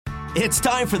It's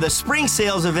time for the spring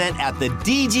sales event at the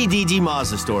DGDG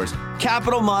Mazda stores.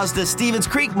 Capital Mazda, Stevens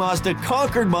Creek Mazda,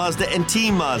 Concord Mazda, and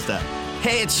Team Mazda.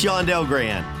 Hey, it's Shondell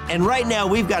Grand. And right now,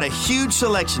 we've got a huge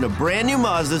selection of brand new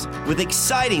Mazdas with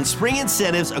exciting spring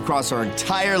incentives across our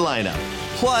entire lineup.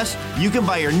 Plus, you can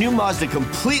buy your new Mazda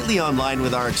completely online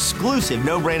with our exclusive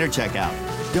no-brainer checkout.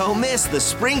 Don't miss the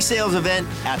spring sales event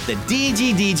at the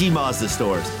DGDG Mazda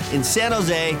stores in San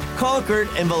Jose, Concord,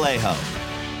 and Vallejo.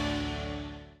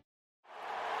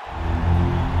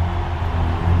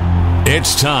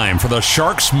 It's time for the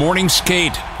Sharks Morning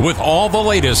Skate with all the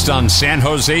latest on San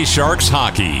Jose Sharks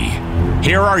hockey.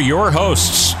 Here are your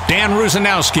hosts, Dan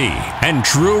Rusanowski and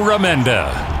Drew Remenda.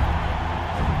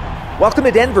 Welcome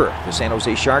to Denver. The San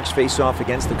Jose Sharks face off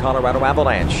against the Colorado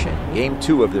Avalanche in Game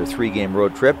 2 of their 3-game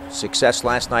road trip. Success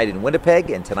last night in Winnipeg,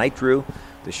 and tonight, Drew,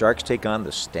 the Sharks take on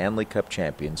the Stanley Cup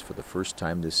champions for the first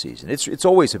time this season. It's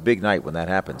always a big night when that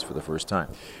happens for the first time.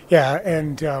 Yeah,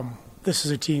 and this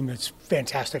is a team that's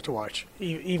fantastic to watch.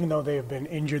 Even though they have been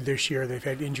injured this year, they've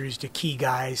had injuries to key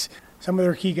guys. Some of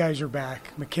their key guys are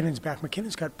back. McKinnon's back.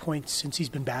 McKinnon's got points since he's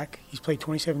been back. He's played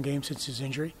 27 games since his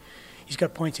injury. He's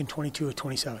got points in 22 of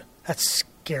 27. That's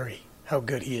scary how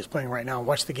good he is playing right now. I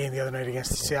watched the game the other night against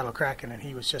the Seattle Kraken, and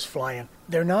he was just flying.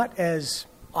 They're not as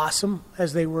awesome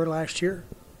as they were last year.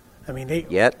 I mean,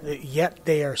 yet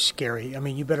they are scary. I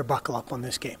mean, you better buckle up on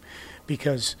this game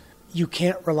because you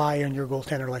can't rely on your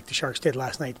goaltender like the Sharks did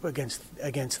last night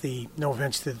against the, no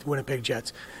offense to the Winnipeg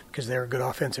Jets, because they're a good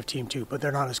offensive team too, but they're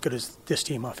not as good as this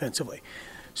team offensively.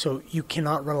 So you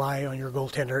cannot rely on your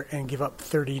goaltender and give up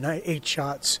 38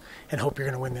 shots and hope you're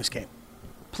going to win this game.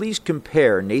 Please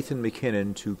compare Nathan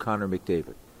MacKinnon to Connor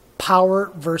McDavid.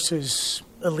 Power versus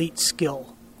elite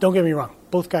skill. Don't get me wrong.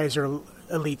 Both guys are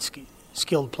elite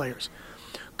skilled players.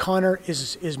 Connor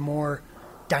is more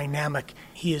dynamic.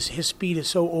 His speed is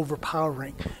so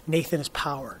overpowering. Nathan is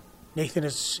power. Nathan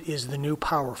is the new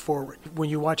power forward. When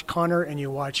you watch Connor and you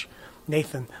watch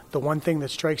Nathan, the one thing that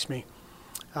strikes me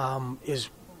is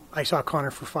I saw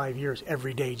Connor for 5 years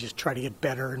every day just try to get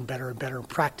better and better and better and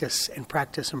practice and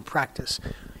practice and practice.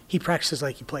 He practices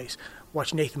like he plays.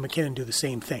 Watch Nathan MacKinnon do the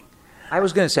same thing. I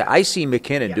was going to say, I see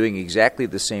MacKinnon doing exactly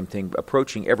the same thing,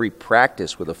 approaching every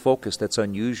practice with a focus that's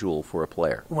unusual for a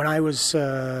player. When I was,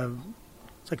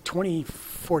 it's like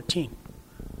 2014.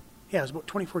 Yeah, it was about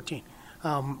 2014.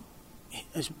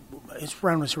 It's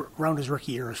around his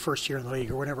rookie year, his first year in the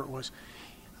league or whatever it was.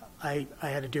 I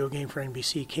had to do a game for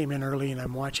NBC, came in early, and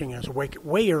I'm watching. It was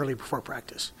way early before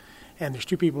practice. And there's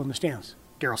two people in the stands.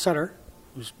 Daryl Sutter,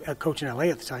 who's a coach in L.A.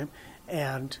 at the time,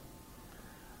 and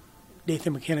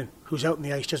Nathan MacKinnon, who's out in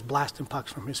the ice just blasting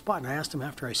pucks from his spot. And I asked him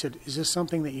after, I said, is this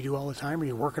something that you do all the time? Are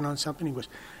you working on something? He goes,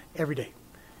 every day.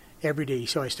 Every day.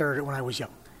 So I started it when I was young.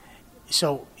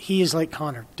 So he is like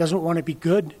Connor. Doesn't want to be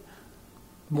good,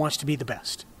 wants to be the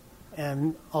best.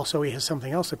 And also he has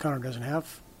something else that Connor doesn't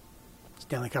have.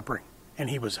 Stanley Cup ring. And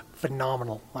he was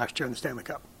phenomenal last year in the Stanley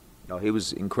Cup. No, he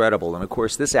was incredible. And, of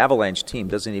course, this Avalanche team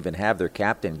doesn't even have their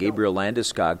captain, Gabriel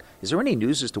Landeskog. Is there any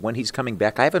news as to when he's coming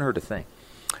back? I haven't heard a thing.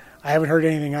 I haven't heard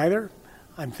anything either.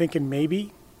 I'm thinking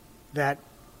maybe that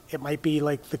it might be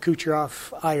like the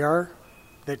Kucherov IR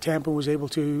that Tampa was able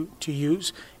to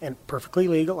use, and perfectly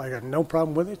legal. I got no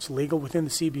problem with it. It's legal within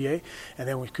the CBA. And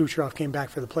then when Kucherov came back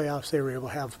for the playoffs, they were able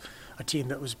to have a team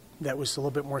that was a little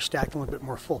bit more stacked, a little bit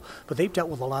more full. But they've dealt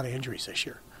with a lot of injuries this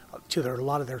year to a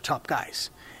lot of their top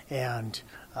guys. And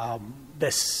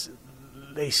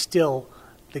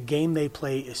the game they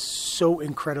play is so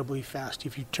incredibly fast.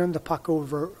 If you turn the puck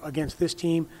over against this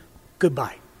team,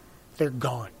 goodbye. They're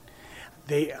gone.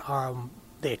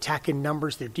 They attack in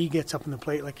numbers. Their D gets up in the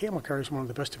plate. Like Cale Makar is one of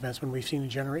the best defensemen we've seen in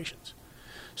generations.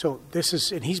 So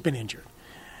and he's been injured.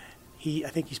 I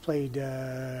think he's played.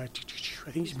 I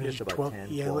think he's been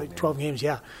 12 games.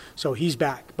 Yeah, so he's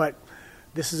back. But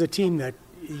this is a team that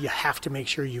you have to make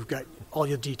sure you've got all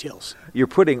your details. You're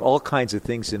putting all kinds of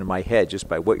things into my head just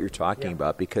by what you're talking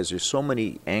about, because there's so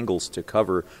many angles to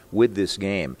cover with this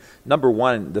game. Number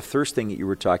one, the first thing that you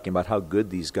were talking about, how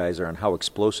good these guys are and how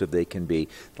explosive they can be.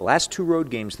 The last 2 road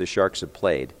games the Sharks have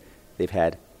played, they've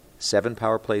had 7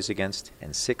 power plays against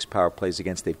and 6 power plays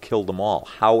against. They've killed them all.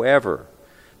 However,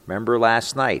 remember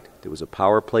last night, there was a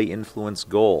power play influence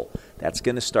goal. That's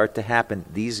going to start to happen.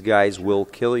 These guys will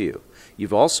kill you.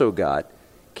 You've also got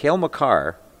Cale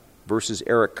Makar versus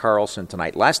Erik Karlsson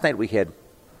tonight. Last night we had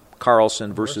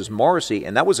Karlsson versus Morrissey,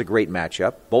 and that was a great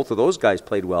matchup. Both of those guys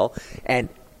played well. And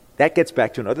that gets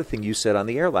back to another thing you said on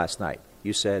the air last night.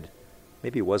 You said,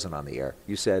 maybe it wasn't on the air,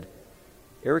 you said,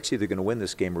 Erik's either going to win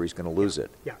this game or he's going to lose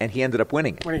it. Yeah. And he ended up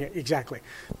winning it. Exactly.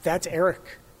 That's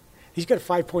Erik. He's got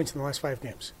 5 points in the last 5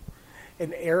 games.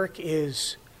 And Eric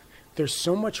there's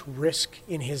so much risk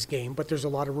in his game, but there's a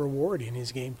lot of reward in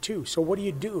his game too. So what do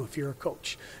you do if you're a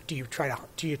coach? Do you try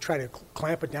to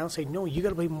clamp it down? Say no, you got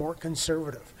to be more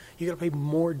conservative. You got to play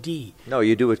more D. No,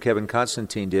 you do what Kevin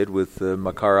Constantine did with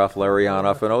Makarov,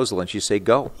 Larionov, and Ozolinsh. You say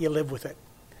go. You live with it.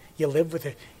 You live with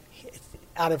it.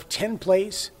 Out of 10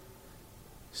 plays,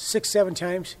 6-7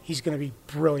 times he's going to be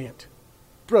brilliant.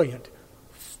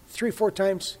 3-4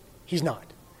 times he's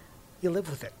not. You live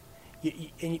with it.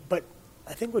 But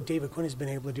I think what David Quinn has been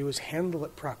able to do is handle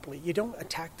it properly. You don't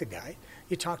attack the guy.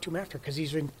 You talk to him after because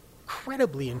he's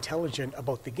incredibly intelligent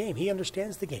about the game. He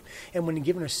understands the game. And when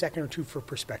given a second or two for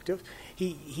perspective,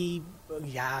 he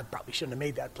probably shouldn't have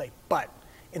made that play. But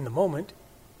in the moment,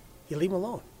 you leave him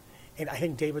alone. And I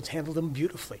think David's handled him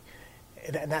beautifully.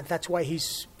 And that's why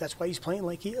he's playing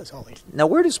like he is, Ollie. Now,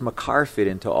 where does Makar fit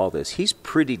into all this? He's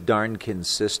pretty darn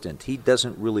consistent. He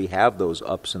doesn't really have those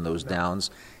ups and those downs.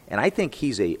 And I think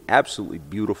he's a absolutely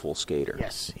beautiful skater.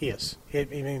 Yes, he is. I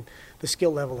mean, the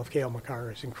skill level of Cale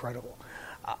Makar is incredible.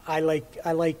 I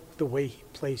like the way he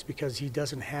plays because he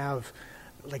doesn't have,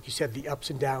 like you said, the ups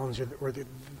and downs or the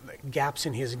gaps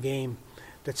in his game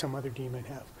that some other D-men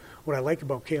have. What I like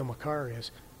about Cale Makar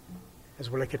is, as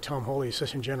we're like a Tom Holy,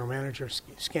 assistant general manager,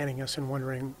 scanning us and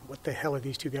wondering what the hell are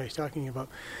these two guys talking about.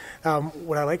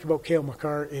 What I like about Cale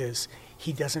Makar is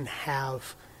he's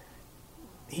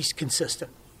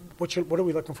consistent. What are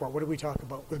we looking for? What do we talk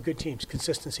about with good teams?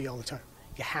 Consistency all the time.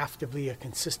 You have to be a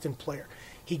consistent player.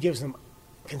 He gives them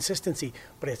consistency,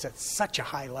 but it's at such a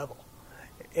high level.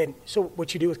 And so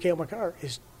what you do with Cale Makar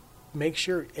is make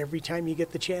sure every time you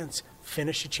get the chance,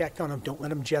 finish a check on him. Don't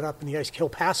let him jet up in the ice. He'll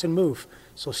pass and move,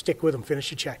 so stick with him.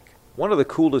 Finish a check. One of the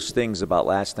coolest things about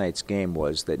last night's game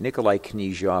was that Nikolai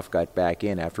Knyzhov got back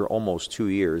in after almost 2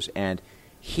 years, and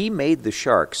he made the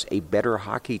Sharks a better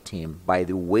hockey team by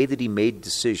the way that he made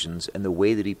decisions and the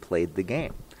way that he played the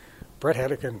game. Brett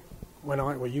Hedican went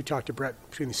on. Well, you talked to Brett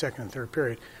between the second and third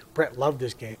period. Brett loved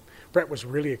this game. Brett was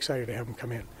really excited to have him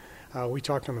come in. We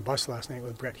talked on the bus last night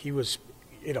with Brett. He was,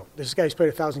 this guy's played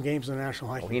 1,000 games in the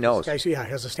National Hockey League. He knows. This guy,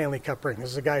 has a Stanley Cup ring.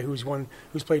 This is a guy who's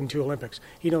played in 2 Olympics.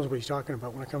 He knows what he's talking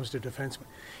about when it comes to defensemen.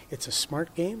 It's a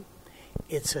smart game.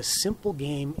 It's a simple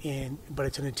game, but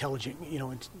it's an intelligent.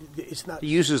 It's not. He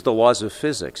uses the laws of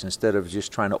physics instead of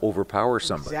just trying to overpower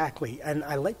somebody. Exactly, and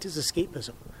I liked his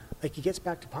escapism. Like he gets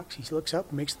back to pucks, he looks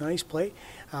up, makes a nice play,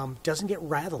 doesn't get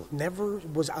rattled. Never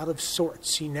was out of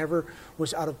sorts. He never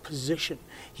was out of position.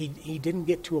 He didn't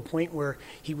get to a point where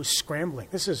he was scrambling.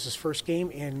 This is his first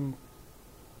game in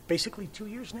basically 2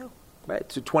 years now. Right,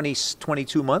 to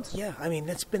 22 months. Yeah, I mean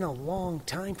that's been a long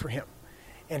time for him.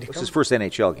 And it's his first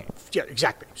NHL game. Yeah,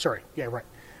 exactly. Sorry. Yeah, right.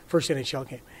 First NHL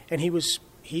game. And he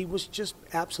was just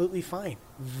absolutely fine.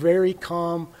 Very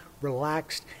calm,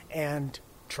 relaxed, and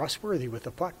trustworthy with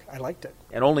the puck. I liked it.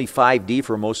 And only 5D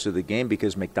for most of the game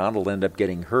because McDonald ended up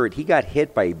getting hurt. He got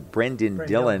hit by Brendan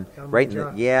Dillon right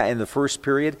in the first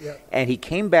period. Yeah. And he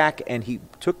came back and he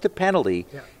took the penalty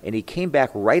and he came back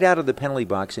right out of the penalty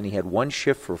box and he had one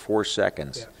shift for 4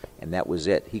 seconds and that was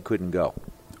it. He couldn't go.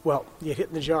 Well, you get hit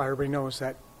in the jaw. Everybody knows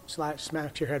that.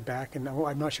 Smacked your head back, and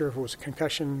I'm not sure if it was a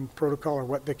concussion protocol or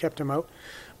what. They kept him out,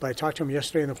 but I talked to him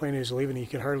yesterday on the plane. He was leaving. He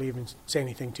could hardly even say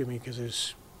anything to me because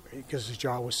his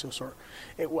jaw was so sore.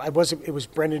 It was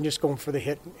Brendan just going for the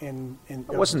hit, and it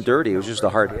wasn't dirty. It was just a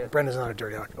hard hit. Brendan's not a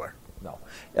dirty hockey player. No.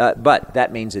 But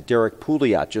that means that Derek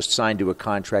Pouliot just signed to a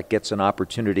contract, gets an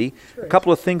opportunity. Sure. A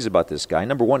couple of things about this guy.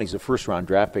 Number one, he's a first-round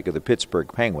draft pick of the Pittsburgh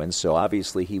Penguins, so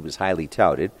obviously he was highly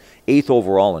touted. 8th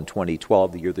overall in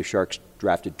 2012, the year the Sharks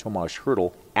drafted Tomas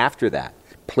Hertl. After that,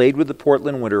 played with the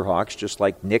Portland Winterhawks, just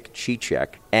like Nick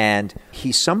Cicek, and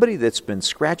he's somebody that's been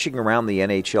scratching around the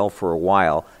NHL for a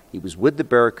while. He was with the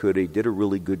Barracuda. He did a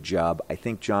really good job. I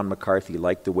think John McCarthy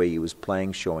liked the way he was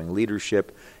playing, showing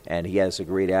leadership, and he has a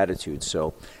great attitude.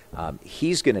 So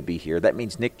he's going to be here. That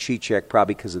means Nick Cicek,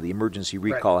 probably because of the emergency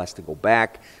recall, has to go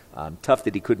back. Tough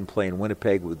that he couldn't play in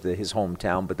Winnipeg with his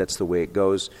hometown, but that's the way it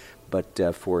goes.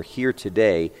 But for here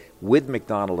today, with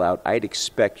McDonald out, I'd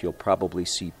expect you'll probably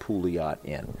see Pouliot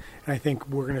in. I think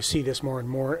we're going to see this more and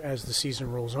more as the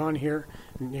season rolls on here,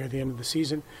 near the end of the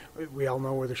season. We all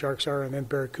know where the Sharks are, and then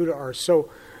Barracuda are. So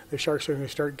the Sharks are going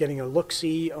to start getting a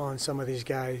look-see on some of these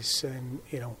guys, and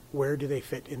where do they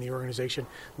fit in the organization.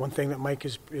 One thing that Mike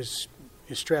is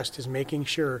stressed is making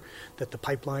sure that the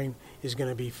pipeline is going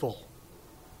to be full.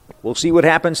 We'll see what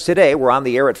happens today. We're on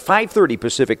the air at 5:30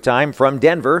 Pacific time from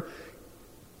Denver.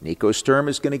 Nico Sturm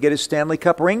is going to get his Stanley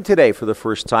Cup ring today for the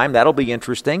first time. That'll be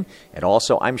interesting. And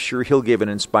also, I'm sure he'll give an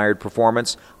inspired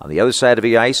performance. On the other side of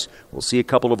the ice, we'll see a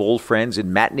couple of old friends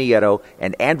in Matt Nieto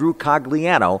and Andrew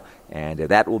Cogliano, and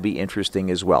that will be interesting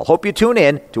as well. Hope you tune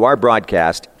in to our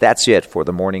broadcast. That's it for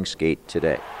the Morning Skate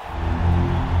today.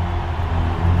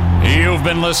 You've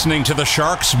been listening to the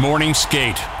Sharks Morning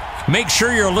Skate. Make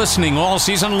sure you're listening all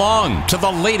season long to the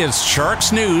latest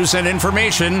Sharks news and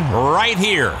information right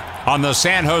here on the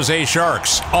San Jose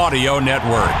Sharks Audio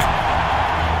Network.